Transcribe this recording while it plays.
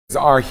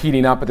Are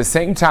heating up at the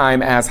same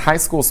time as high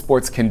school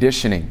sports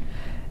conditioning.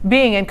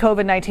 Being in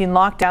COVID-19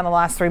 lockdown the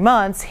last 3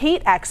 months,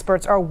 heat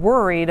experts are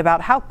worried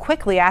about how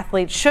quickly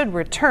athletes should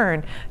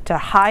return to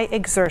high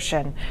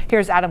exertion.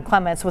 Here's Adam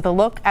Clements with a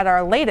look at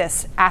our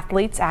latest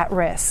athletes at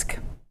risk.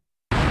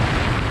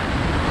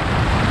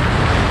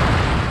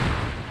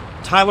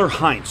 Tyler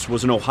Heintz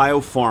was an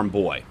Ohio farm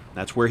boy.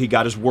 That's where he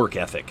got his work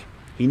ethic.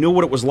 He knew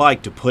what it was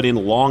like to put in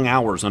long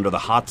hours under the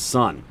hot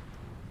sun.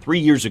 3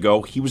 years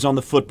ago, he was on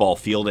the football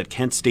field at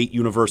Kent State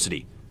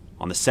University.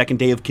 On the second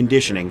day of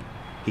conditioning,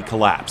 he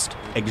collapsed.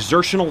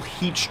 Exertional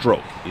heat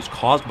stroke is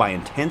caused by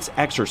intense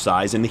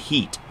exercise in the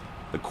heat.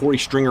 The Korey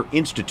Stringer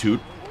Institute,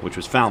 which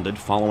was founded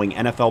following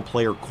NFL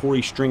player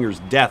Korey Stringer's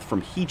death from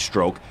heat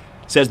stroke,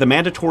 says the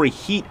mandatory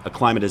heat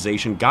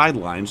acclimatization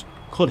guidelines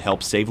could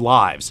help save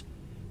lives.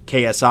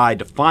 KSI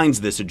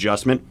defines this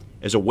adjustment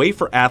as a way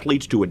for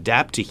athletes to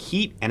adapt to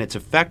heat and its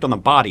effect on the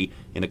body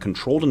in a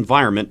controlled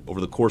environment over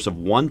the course of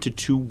 1 to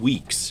 2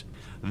 weeks.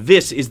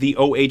 This is the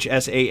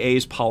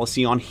OHSAA's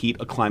policy on heat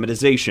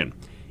acclimatization.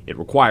 It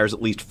requires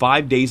at least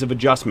 5 days of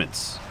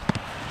adjustments.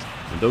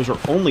 And those are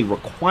only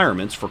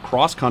requirements for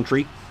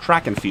cross-country,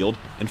 track and field,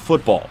 and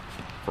football.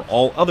 For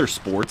all other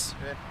sports,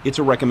 it's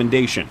a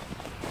recommendation.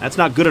 That's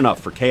not good enough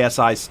for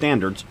KSI's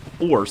standards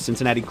or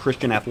Cincinnati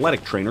Christian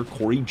athletic trainer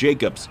Corey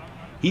Jacobs.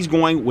 He's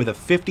going with a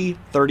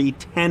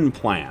 50-30-10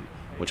 plan,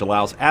 which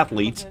allows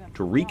athletes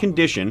to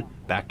recondition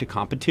back to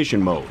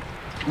competition mode.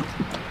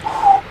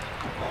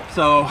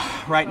 So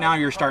right now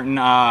you're starting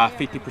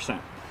 50%.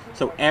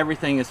 So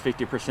everything is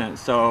 50%.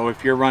 So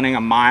if you're running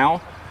a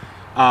mile,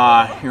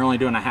 you're only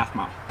doing a half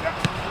mile.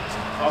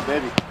 Oh,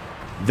 baby.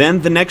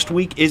 Then the next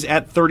week is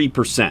at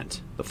 30%.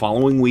 The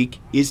following week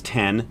is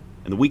 10,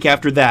 and the week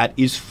after that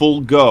is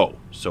full go.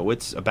 So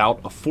it's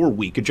about a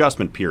 4-week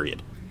adjustment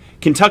period.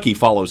 Kentucky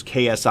follows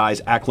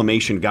KSI's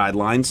acclimation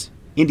guidelines.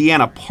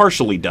 Indiana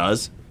partially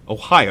does.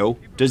 Ohio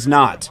does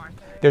not.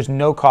 There's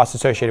no cost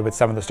associated with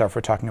some of the stuff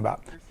we're talking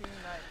about.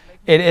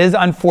 It is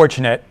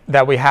unfortunate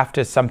that we have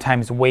to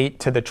sometimes wait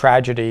till the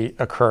tragedy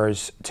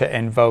occurs to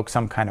invoke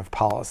some kind of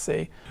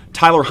policy.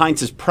 Tyler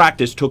Heintz's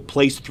practice took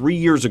place 3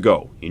 years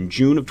ago, in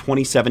June of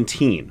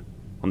 2017.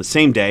 On the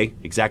same day,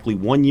 exactly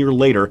 1 year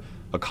later,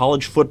 a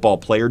college football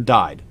player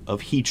died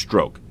of heat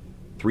stroke.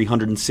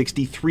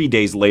 363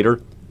 days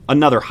later,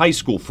 another high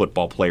school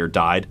football player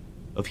died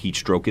of heat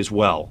stroke as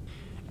well.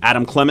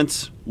 Adam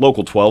Clements,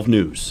 Local 12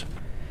 News.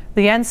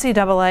 The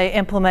NCAA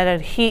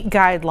implemented heat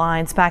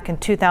guidelines back in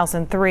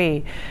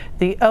 2003.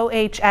 The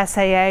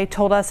OHSAA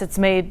told us it's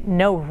made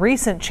no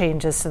recent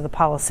changes to the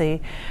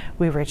policy.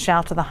 We reached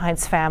out to the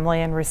Heintz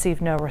family and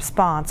received no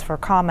response for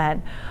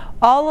comment.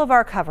 All of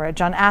our coverage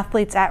on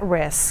athletes at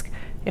risk.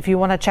 If you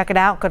want to check it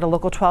out, go to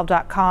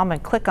local12.com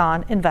and click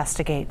on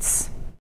Investigates.